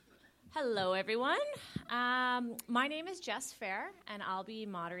Hello, everyone. My name is Jess Fair, and I'll be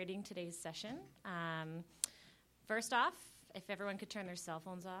moderating today's session. First off, if everyone could turn their cell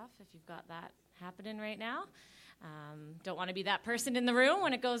phones off, if you've got that happening right now. Don't want to be that person in the room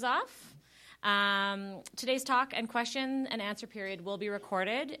when it goes off. Today's talk and question and answer period will be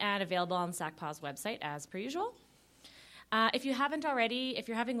recorded and available on SACPA's website as per usual. If you haven't already, if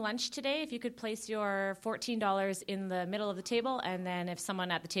you're having lunch today, if you could place your $14 in the middle of the table, and then if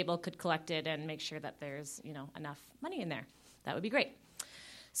someone at the table could collect it and make sure that there's enough money in there, that would be great.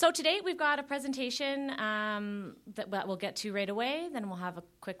 So today we've got a presentation that we'll get to right away. Then we'll have a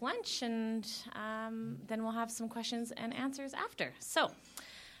quick lunch, and then we'll have some questions and answers after. So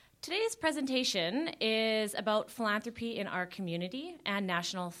today's presentation is about philanthropy in our community and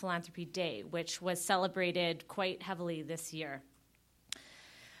National Philanthropy Day, which was celebrated quite heavily this year.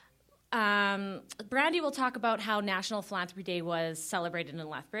 Brandy will talk about how National Philanthropy Day was celebrated in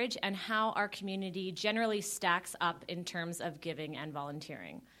Lethbridge and how our community generally stacks up in terms of giving and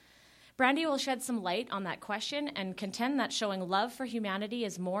volunteering. Brandy will shed some light on that question and contend that showing love for humanity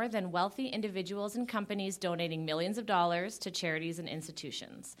is more than wealthy individuals and companies donating millions of dollars to charities and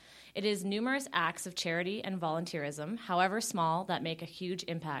institutions. It is numerous acts of charity and volunteerism, however small, that make a huge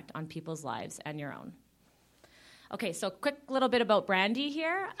impact on people's lives and your own. Okay, so quick little bit about Brandy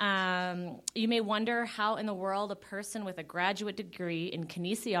here. You may wonder how in the world a person with a graduate degree in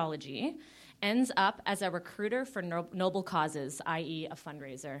kinesiology ends up as a recruiter for noble causes, i.e. a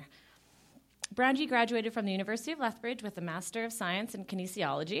fundraiser. Brandy graduated from the University of Lethbridge with a Master of Science in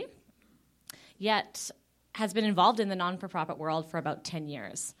Kinesiology, yet has been involved in the non-for-profit world for about 10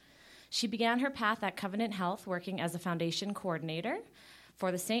 years. She began her path at Covenant Health working as a foundation coordinator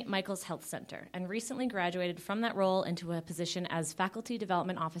for the St. Michael's Health Center, and recently graduated from that role into a position as faculty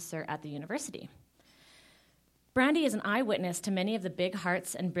development officer at the university. Brandy is an eyewitness to many of the big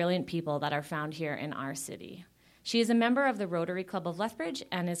hearts and brilliant people that are found here in our city. She is a member of the Rotary Club of Lethbridge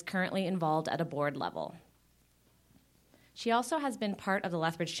and is currently involved at a board level. She also has been part of the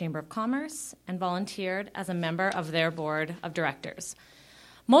Lethbridge Chamber of Commerce and volunteered as a member of their board of directors.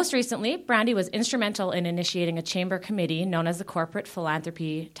 Most recently, Brandy was instrumental in initiating a chamber committee known as the Corporate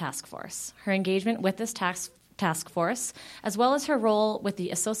Philanthropy Task Force. Her engagement with this task force, as well as her role with the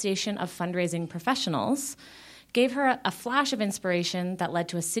Association of Fundraising Professionals, gave her a flash of inspiration that led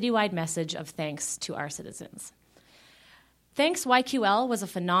to a citywide message of thanks to our citizens. Thanks YQL was a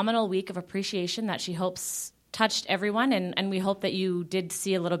phenomenal week of appreciation that she hopes touched everyone, and we hope that you did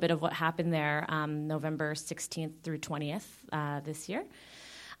see a little bit of what happened there November 16th through 20th this year.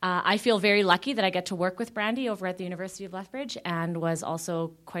 I feel very lucky that I get to work with Brandy over at the University of Lethbridge and was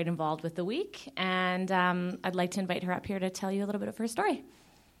also quite involved with the week. And I'd like to invite her up here to tell you a little bit of her story.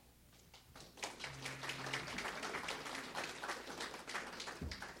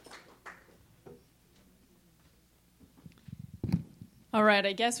 All right,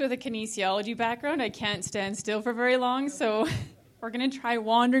 I guess with a kinesiology background, I can't stand still for very long, so we're going to try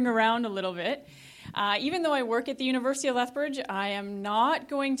wandering around a little bit. Even though I work at the University of Lethbridge, I am not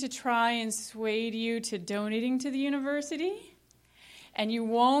going to try and sway you to donating to the university, and you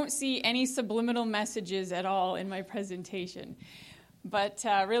won't see any subliminal messages at all in my presentation. But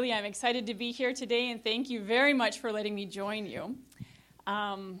really, I'm excited to be here today, and thank you very much for letting me join you.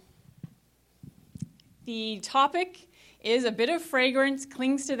 The topic is a bit of fragrance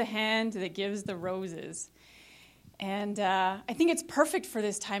clings to the hand that gives the roses. And I think it's perfect for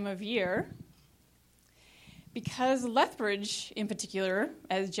this time of year because Lethbridge, in particular,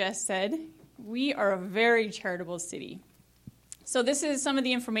 as Jess said, we are a very charitable city. So this is some of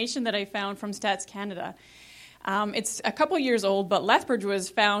the information that I found from Stats Canada. It's a couple years old, but Lethbridge was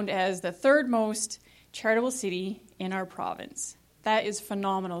found as the third most charitable city in our province. That is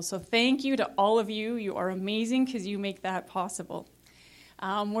phenomenal. So thank you to all of you. You are amazing because you make that possible.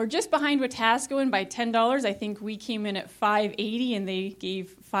 We're just behind Wetaskiwin by $10. I think we came in at $5.80 and they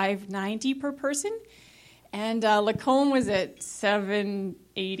gave $5.90 per person. And Lacombe was at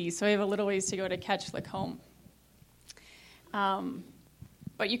 $7.80, so I have a little ways to go to catch Lacombe.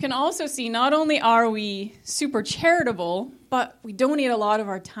 But you can also see not only are we super charitable, but we donate a lot of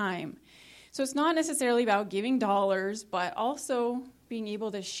our time. So it's not necessarily about giving dollars, but also being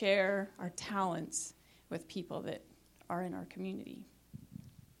able to share our talents with people that are in our community.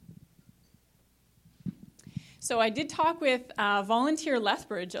 So I did talk with Volunteer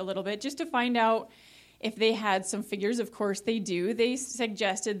Lethbridge a little bit just to find out if they had some figures. Of course they do. They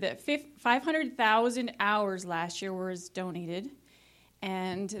suggested that 500,000 hours last year was donated,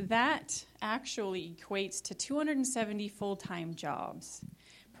 and that actually equates to 270 full-time jobs.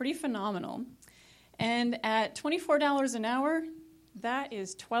 Pretty phenomenal. And at $24 an hour, That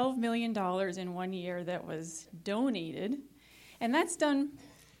is $12 million in 1 year that was donated. And that's done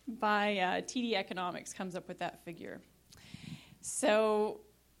by TD Economics, comes up with that figure. So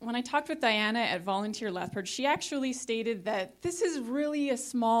when I talked with Diana at Volunteer Lethbridge, she actually stated that this is really a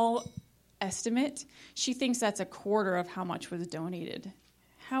small estimate. She thinks that's a quarter of how much was donated.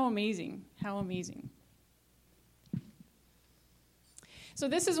 How amazing, how amazing. So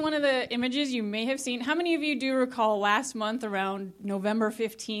this is one of the images you may have seen. How many of you do recall last month around November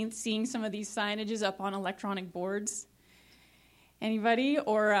 15th seeing some of these signages up on electronic boards? Anybody?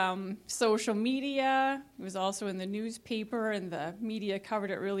 Or social media. It was also in the newspaper, and the media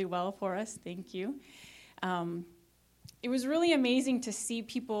covered it really well for us. Thank you. It was really amazing to see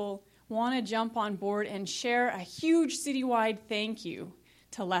people want to jump on board and share a huge citywide thank you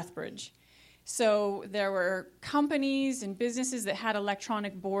to Lethbridge. So there were companies and businesses that had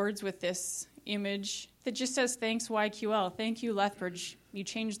electronic boards with this image that just says, "Thanks YQL, thank you Lethbridge, you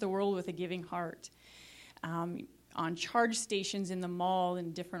changed the world with a giving heart." On charge stations in the mall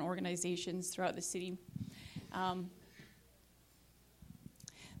and different organizations throughout the city.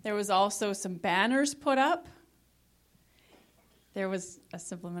 There was also some banners put up. There was a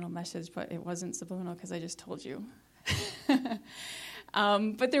subliminal message, but it wasn't subliminal because I just told you.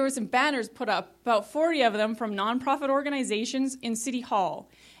 But there were some banners put up, about 40 of them from nonprofit organizations in City Hall.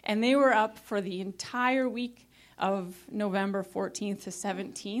 And they were up for the entire week of November 14th to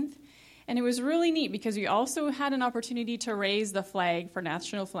 17th. And it was really neat because we also had an opportunity to raise the flag for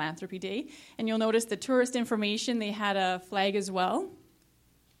National Philanthropy Day. And you'll notice the tourist information, they had a flag as well.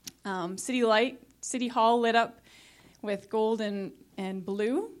 City Hall lit up with gold and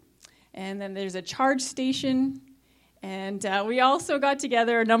blue. And then there's a charge station. And we also got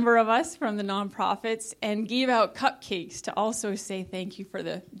together, a number of us from the nonprofits, and gave out cupcakes to also say thank you for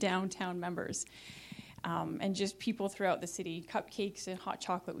the downtown members. And just people throughout the city, cupcakes and hot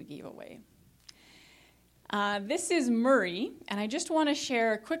chocolate we gave away. This is Murray, and I just want to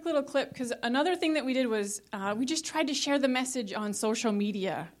share a quick little clip, because another thing that we did was we just tried to share the message on social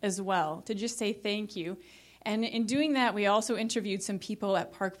media as well, to just say thank you. And in doing that, we also interviewed some people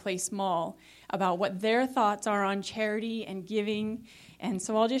at Park Place Mall about what their thoughts are on charity and giving, and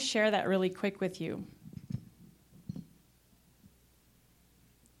so I'll just share that really quick with you.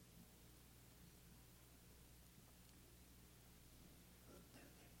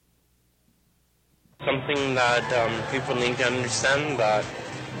 Something that people need to understand, that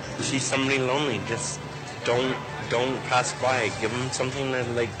see somebody lonely, just don't pass by. Give them something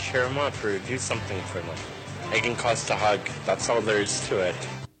to cheer them up or do something for them. It can cost a hug. That's all there is to it.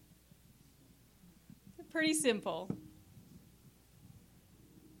 Pretty simple.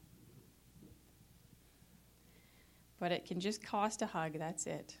 But it can just cost a hug. That's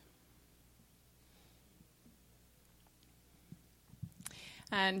it.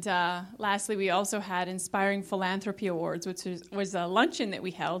 And lastly, we also had Inspiring Philanthropy Awards, which was a luncheon that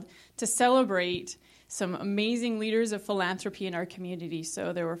we held to celebrate some amazing leaders of philanthropy in our community.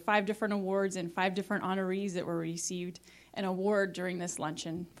 So there were 5 different awards and 5 different honorees that were received an award during this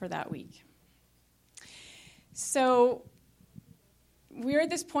luncheon for that week. So we're at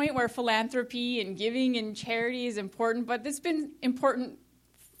this point where philanthropy and giving and charity is important, but it's been important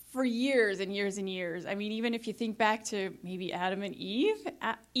for years and years and years. I mean, even if you think back to maybe Adam and Eve,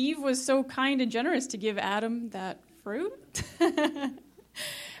 Eve was so kind and generous to give Adam that fruit.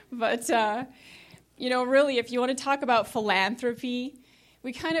 But, really, if you want to talk about philanthropy,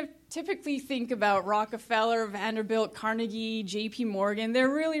 we kind of typically think about Rockefeller, Vanderbilt, Carnegie, J.P. Morgan. They're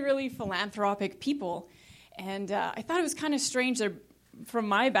really, really philanthropic people. And I thought it was kind of strange. From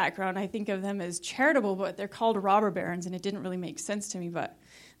my background, I think of them as charitable, but they're called robber barons, and it didn't really make sense to me. But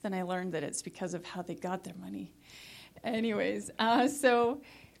then I learned that it's because of how they got their money. Anyways, so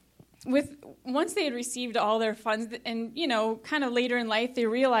once they had received all their funds, and kind of later in life, they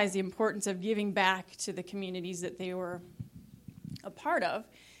realized the importance of giving back to the communities that they were a part of.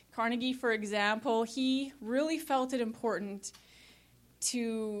 Carnegie, for example, he really felt it important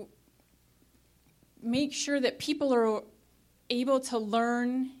to make sure that people are able to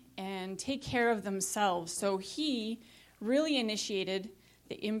learn and take care of themselves. So he really initiated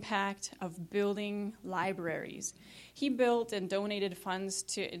the impact of building libraries. He built and donated funds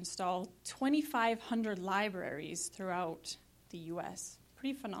to install 2,500 libraries throughout the U.S.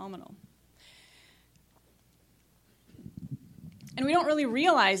 Pretty phenomenal. And we don't really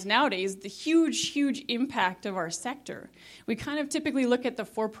realize nowadays the huge, huge impact of our sector. We kind of typically look at the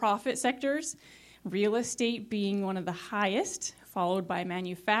for-profit sectors, real estate being one of the highest, followed by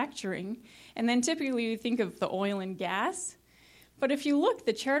manufacturing, and then typically we think of the oil and gas. But if you look,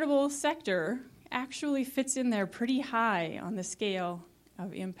 the charitable sector actually fits in there pretty high on the scale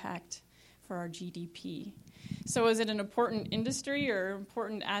of impact for our GDP. So is it an important industry or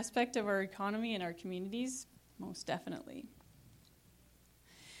important aspect of our economy and our communities? Most definitely.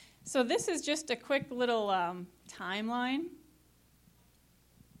 So this is just a quick little timeline.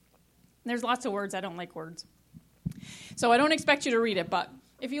 There's lots of words. I don't like words. So I don't expect you to read it, but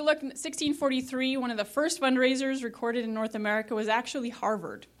if you look at 1643, one of the first fundraisers recorded in North America was actually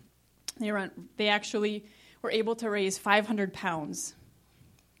Harvard. They actually were able to raise 500 pounds.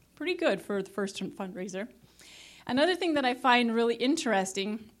 Pretty good for the first fundraiser. Another thing that I find really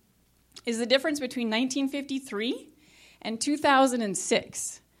interesting is the difference between 1953 and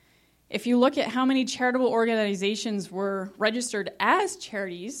 2006. If you look at how many charitable organizations were registered as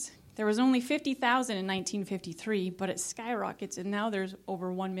charities, there was only 50,000 in 1953, but it skyrockets, and now there's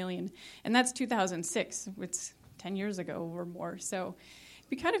over 1 million. And that's 2006. It's 10 years ago or more. So it'd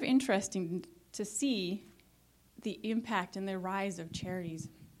be kind of interesting to see the impact and the rise of charities.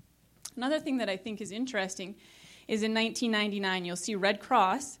 Another thing that I think is interesting is in 1999, you'll see Red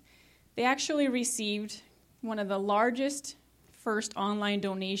Cross. They actually received one of the largest first online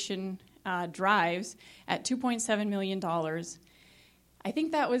donation drives at $2.7 million. I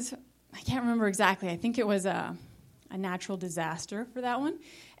think that was, I can't remember exactly, I think it was a natural disaster for that one.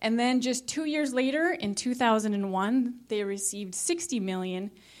 And then just 2 years later, in 2001, they received $60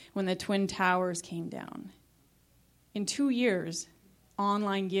 million when the Twin Towers came down. In 2 years,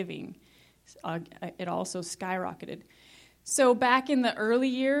 online giving, it also skyrocketed. So back in the early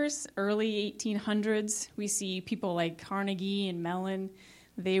years, early 1800s, we see people like Carnegie and Mellon.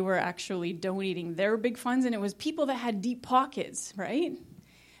 They were actually donating their big funds, and it was people that had deep pockets, right?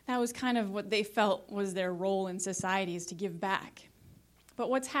 That was kind of what they felt was their role in society, is to give back.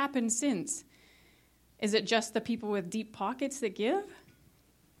 But what's happened since? Is it just the people with deep pockets that give?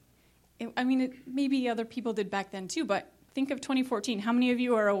 Maybe other people did back then too, but think of 2014. How many of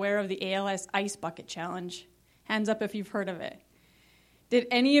you are aware of the ALS Ice Bucket Challenge? Hands up if you've heard of it. Did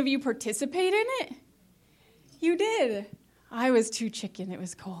any of you participate in it? You did. I was too chicken. It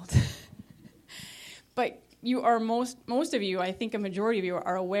was cold. But you are most of you, I think a majority of you,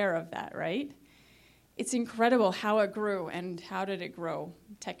 are aware of that, right? It's incredible how it grew. And how did it grow?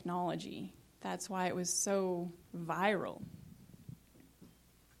 Technology. That's why it was so viral.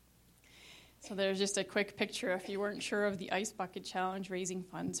 So there's just a quick picture if you weren't sure of the Ice Bucket Challenge, raising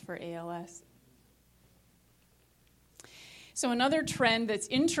funds for ALS. So another trend that's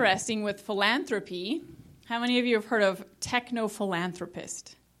interesting with philanthropy, how many of you have heard of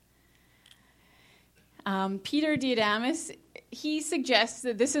techno-philanthropist? Peter Diadamus, he suggests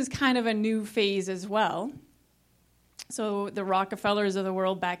that this is kind of a new phase as well. So the Rockefellers of the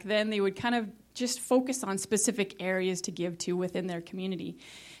world back then, they would kind of just focus on specific areas to give to within their community.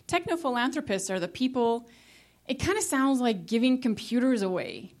 Techno-philanthropists are the people, it kind of sounds like giving computers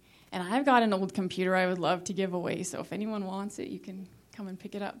away. And I've got an old computer I would love to give away, so if anyone wants it, you can come and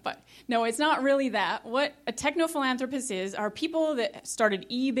pick it up. But no, it's not really that. What a techno-philanthropist is are people that started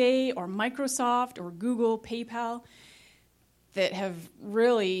eBay or Microsoft or Google, PayPal, that have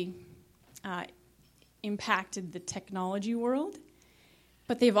really impacted the technology world.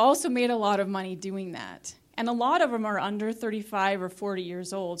 But they've also made a lot of money doing that. And a lot of them are under 35 or 40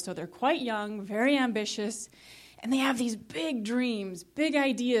 years old, so they're quite young, very ambitious, and they have these big dreams, big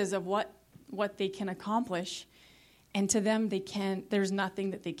ideas of what they can accomplish. And to them, there's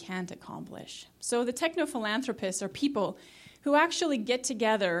nothing that they can't accomplish. So the techno-philanthropists are people who actually get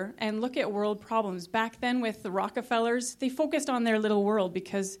together and look at world problems. Back then with the Rockefellers, they focused on their little world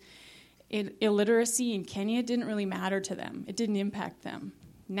because illiteracy in Kenya didn't really matter to them. It didn't impact them.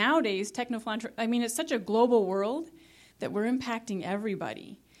 Nowadays, it's such a global world that we're impacting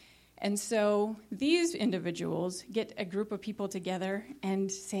everybody. And so these individuals get a group of people together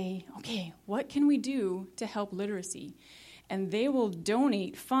and say, okay, what can we do to help literacy? And they will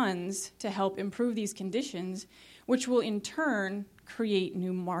donate funds to help improve these conditions, which will in turn create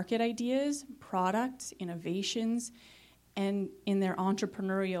new market ideas, products, innovations, and in their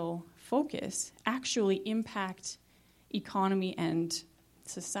entrepreneurial focus, actually impact economy and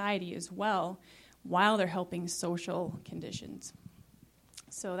society as well, while they're helping social conditions.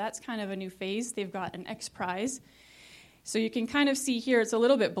 So that's kind of a new phase. They've got an X Prize. So you can kind of see here, it's a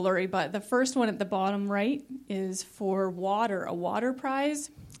little bit blurry, but the first one at the bottom right is for water, a water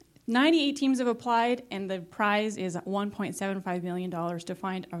prize. 98 teams have applied, and the prize is $1.75 million to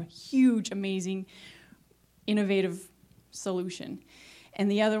find a huge, amazing, innovative solution.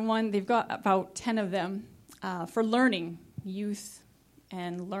 And the other one, they've got about 10 of them for learning, youth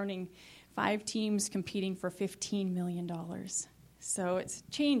and learning. 5 teams competing for $15 million. So it's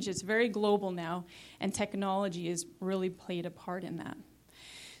changed. It's very global now, and technology has really played a part in that.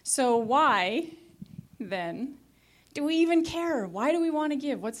 So why, then, do we even care? Why do we want to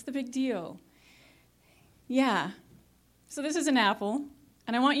give? What's the big deal? Yeah. So this is an apple,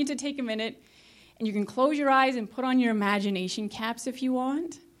 and I want you to take a minute, and you can close your eyes and put on your imagination caps if you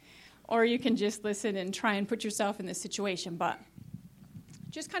want, or you can just listen and try and put yourself in this situation. But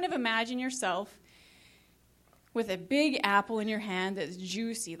just kind of imagine yourself with a big apple in your hand that's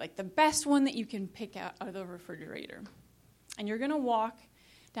juicy, like the best one that you can pick out of the refrigerator. And you're going to walk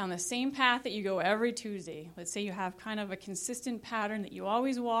down the same path that you go every Tuesday. Let's say you have kind of a consistent pattern that you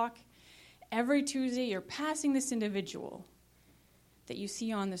always walk. Every Tuesday, you're passing this individual that you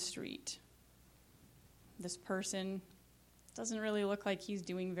see on the street. This person doesn't really look like he's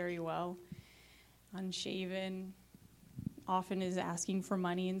doing very well, unshaven, often is asking for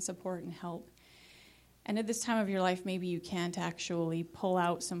money and support and help. And at this time of your life, maybe you can't actually pull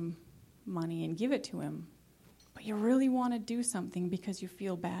out some money and give it to him. But you really want to do something because you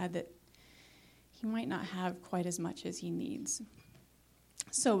feel bad that he might not have quite as much as he needs.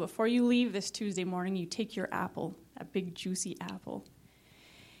 So before you leave this Tuesday morning, you take your apple, that big juicy apple,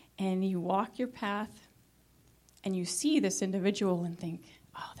 and you walk your path, and you see this individual and think,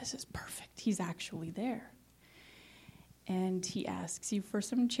 oh, this is perfect. He's actually there. And he asks you for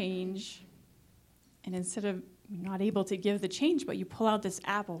some change. And instead of not able to give the change, but you pull out this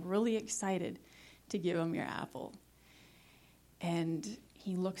apple, really excited to give him your apple. And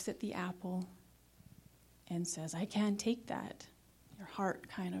he looks at the apple and says, I can't take that. Your heart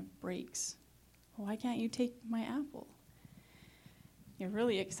kind of breaks. Why can't you take my apple? You're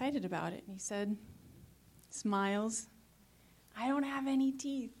really excited about it. And he said, smiles, I don't have any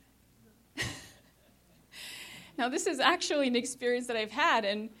teeth. Now, this is actually an experience that I've had,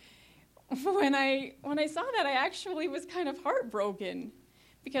 and when I saw that, I actually was kind of heartbroken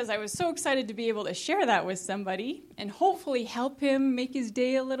because I was so excited to be able to share that with somebody and hopefully help him make his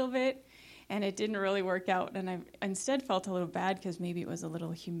day a little bit, and it didn't really work out, and I instead felt a little bad because maybe it was a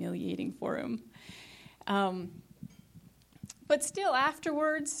little humiliating for him. But still,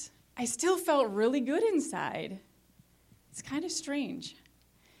 afterwards, I still felt really good inside. It's kind of strange.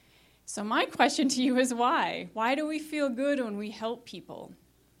 So my question to you is why? Why do we feel good when we help people?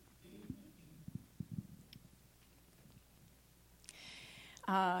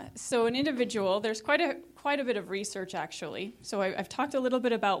 So an individual, there's quite a bit of research actually. So I've talked a little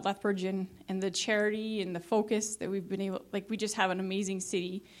bit about Lethbridge and the charity and the focus that we've been able, like we just have an amazing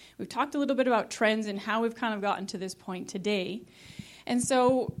city. We've talked a little bit about trends and how we've kind of gotten to this point today. And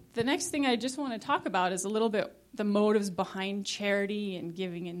so the next thing I just want to talk about is a little bit the motives behind charity and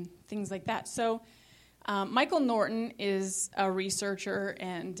giving and things like that. So Michael Norton is a researcher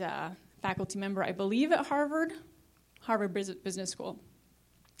and faculty member, I believe, at Harvard Business School.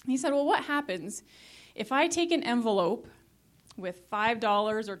 He said, well, what happens if I take an envelope with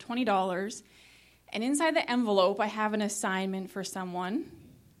 $5 or $20, and inside the envelope I have an assignment for someone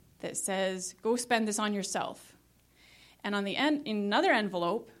that says, go spend this on yourself. And on the end, in another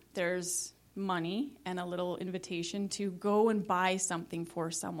envelope, there's money and a little invitation to go and buy something for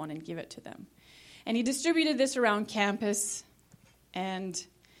someone and give it to them. And he distributed this around campus and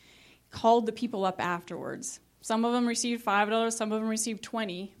called the people up afterwards. Some of them received $5, some of them received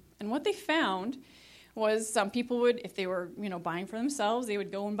 $20. And what they found was some people would, if they were, buying for themselves, they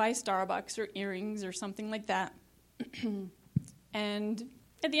would go and buy Starbucks or earrings or something like that. And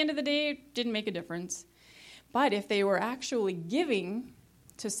at the end of the day, it didn't make a difference. But if they were actually giving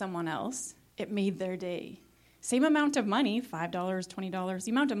to someone else, it made their day. Same amount of money, $5, $20,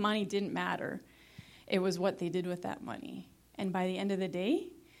 the amount of money didn't matter. It was what they did with that money. And by the end of the day,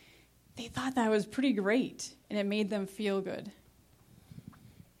 they thought that was pretty great, and it made them feel good.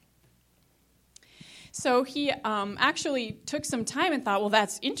 So he actually took some time and thought, well,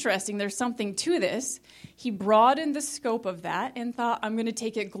 that's interesting. There's something to this. He broadened the scope of that and thought, I'm going to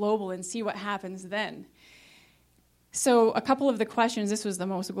take it global and see what happens then. So a couple of the questions, this was the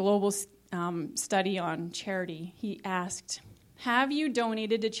most global study on charity. He asked, have you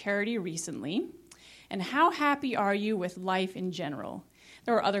donated to charity recently? And how happy are you with life in general?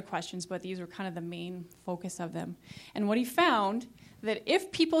 There were other questions, but these were kind of the main focus of them. And what he found, that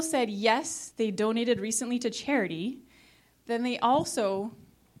if people said yes, they donated recently to charity, then they also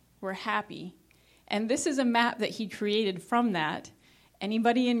were happy. And this is a map that he created from that.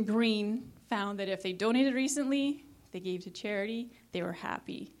 Anybody in green found that if they donated recently, they gave to charity, they were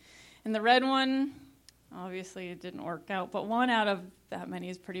happy. And the red one, obviously it didn't work out, but one out of that many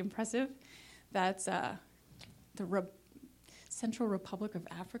is pretty impressive. That's the Central Republic of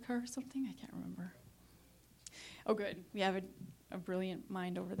Africa or something? I can't remember. Oh, good. We have a brilliant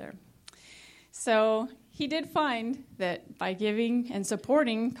mind over there. So he did find that by giving and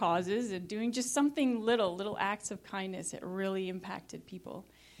supporting causes and doing just something little acts of kindness, it really impacted people.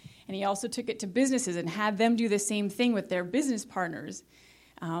 And he also took it to businesses and had them do the same thing with their business partners.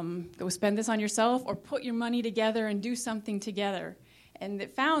 Go spend this on yourself, or put your money together and do something together. And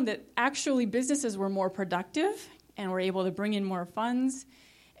it found that actually businesses were more productive and were able to bring in more funds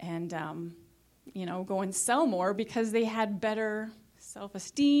and go and sell more because they had better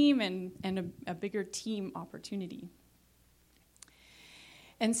self-esteem and a bigger team opportunity.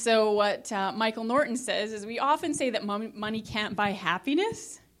 And so what Michael Norton says is, we often say that money can't buy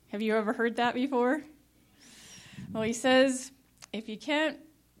happiness. Have you ever heard that before? Well, he says, if you can't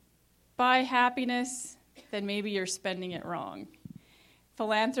buy happiness, then maybe you're spending it wrong.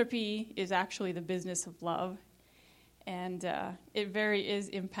 Philanthropy is actually the business of love, and it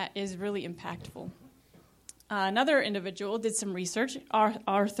is really impactful. Another individual did some research,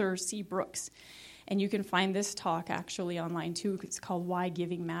 Arthur C. Brooks, and you can find this talk actually online too. It's called Why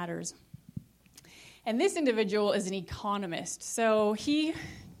Giving Matters. And this individual is an economist, so he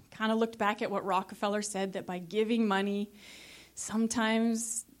kind of looked back at what Rockefeller said, that by giving money,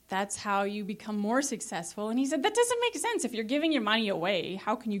 sometimes that's how you become more successful. And he said, that doesn't make sense. If you're giving your money away,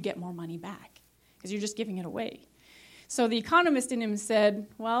 how can you get more money back? Because you're just giving it away. So the economist in him said,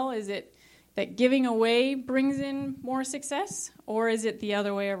 well, is it that giving away brings in more success? Or is it the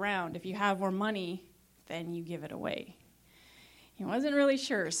other way around? If you have more money, then you give it away. He wasn't really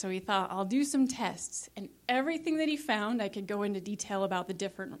sure, so he thought, I'll do some tests. And everything that he found, I could go into detail about the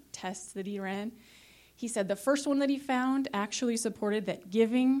different tests that he ran. He said the first one that he found actually supported that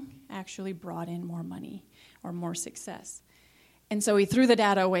giving actually brought in more money or more success. And so he threw the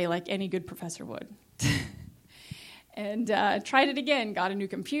data away like any good professor would. And tried it again, got a new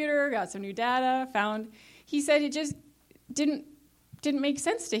computer, got some new data, he said it just didn't make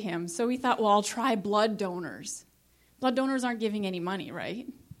sense to him. So he thought, well, I'll try blood donors. Blood donors aren't giving any money, right?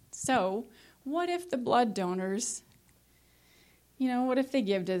 So what if the blood donors, what if they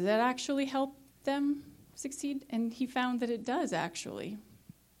give? Does that actually help them succeed? And he found that it does, actually.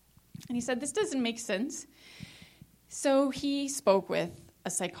 And he said, this doesn't make sense. So he spoke with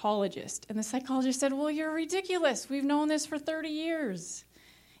a psychologist, and the psychologist said, well, you're ridiculous. We've known this for 30 years.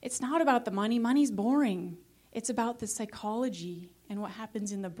 It's not about the money. Money's boring. It's about the psychology and what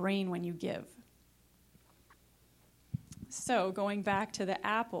happens in the brain when you give. So going back to the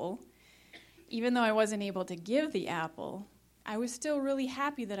apple, even though I wasn't able to give the apple, I was still really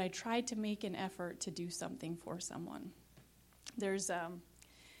happy that I tried to make an effort to do something for someone. There's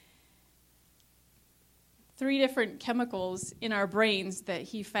 3 different chemicals in our brains that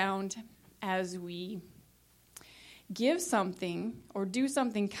he found as we give something or do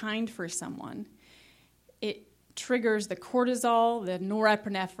something kind for someone. It triggers the cortisol, the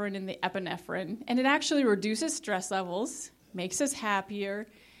norepinephrine, and the epinephrine, and it actually reduces stress levels, makes us happier,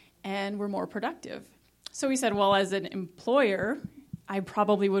 and we're more productive. So he said, well, as an employer, I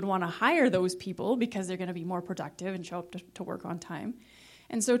probably would want to hire those people because they're going to be more productive and show up to work on time.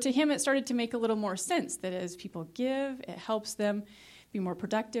 And so to him, it started to make a little more sense that as people give, it helps them be more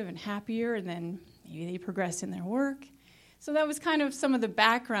productive and happier, and then maybe they progress in their work. So that was kind of some of the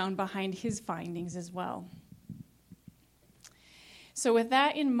background behind his findings as well. So with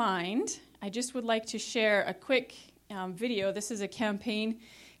that in mind, I just would like to share a quick video. This is a campaign.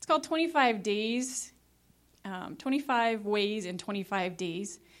 It's called 25 Days, 25 Ways in 25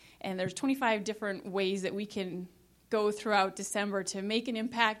 Days. And there's 25 different ways that we can go throughout December to make an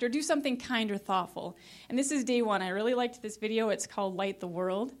impact or do something kind or thoughtful. And this is day 1. I really liked this video. It's called Light the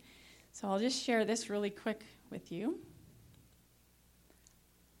World. So I'll just share this really quick with you.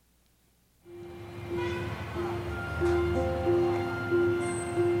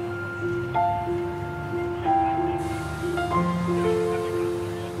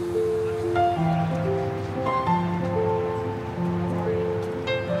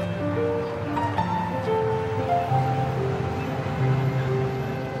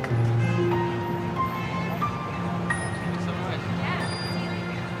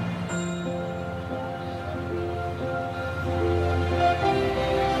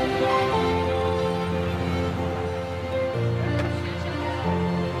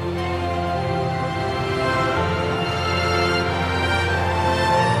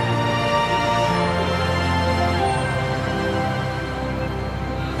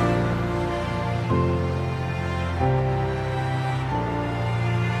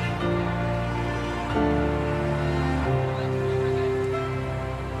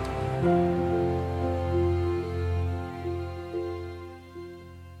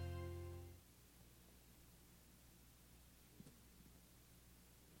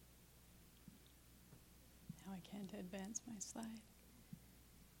 to advance my slide.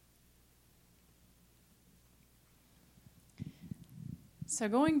 So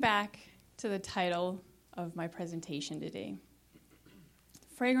going back to the title of my presentation today,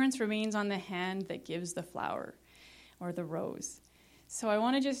 fragrance remains on the hand that gives the flower, or the rose. So I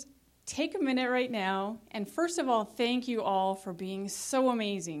want to just take a minute right now, and first of all, thank you all for being so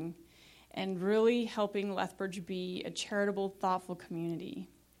amazing and really helping Lethbridge be a charitable, thoughtful community.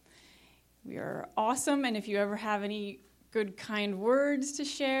 We are awesome, and if you ever have any good, kind words to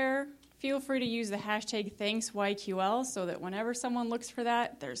share, feel free to use the hashtag ThanksYQL so that whenever someone looks for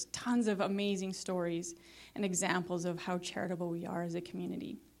that, there's tons of amazing stories and examples of how charitable we are as a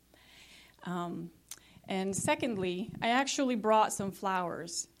community. And secondly, I actually brought some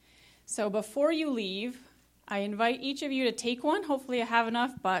flowers. So before you leave, I invite each of you to take one. Hopefully I have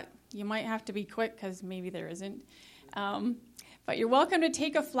enough, but you might have to be quick because maybe there isn't. But you're welcome to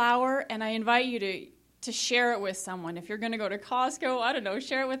take a flower, and I invite you to share it with someone. If you're going to go to Costco, I don't know,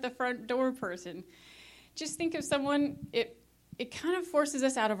 share it with the front door person. Just think of someone. It kind of forces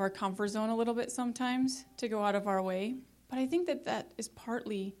us out of our comfort zone a little bit sometimes to go out of our way. But I think that is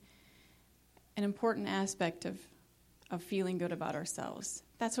partly an important aspect of feeling good about ourselves.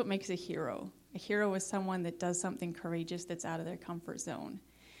 That's what makes a hero. A hero is someone that does something courageous that's out of their comfort zone.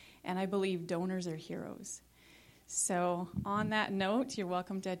 And I believe donors are heroes. So on that note, you're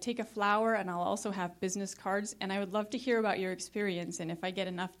welcome to take a flower, and I'll also have business cards. And I would love to hear about your experience. And if I get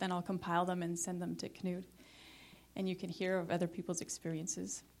enough, then I'll compile them and send them to Knut. And you can hear of other people's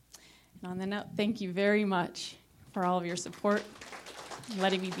experiences. And on that note, thank you very much for all of your support and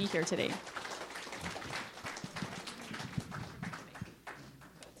letting me be here today.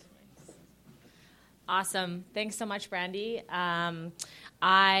 Awesome. Thanks so much, Brandy.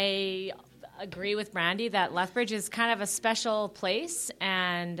 I agree with Brandy that Lethbridge is kind of a special place,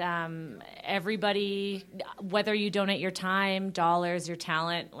 and everybody, whether you donate your time, dollars, your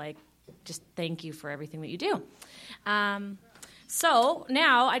talent, just thank you for everything that you do. So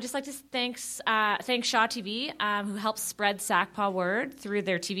now I'd just like to thank Shaw TV, who helps spread Sackpaw word through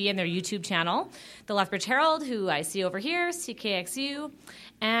their TV and their YouTube channel, the Lethbridge Herald, who I see over here, CKXU,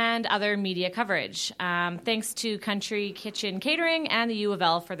 and other media coverage. Thanks to Country Kitchen Catering and the U of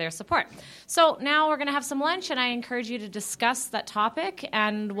L for their support. So now we're going to have some lunch, and I encourage you to discuss that topic,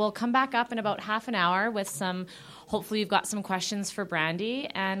 and we'll come back up in about half an hour with hopefully you've got some questions for Brandy,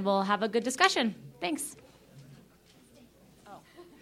 and we'll have a good discussion. Thanks.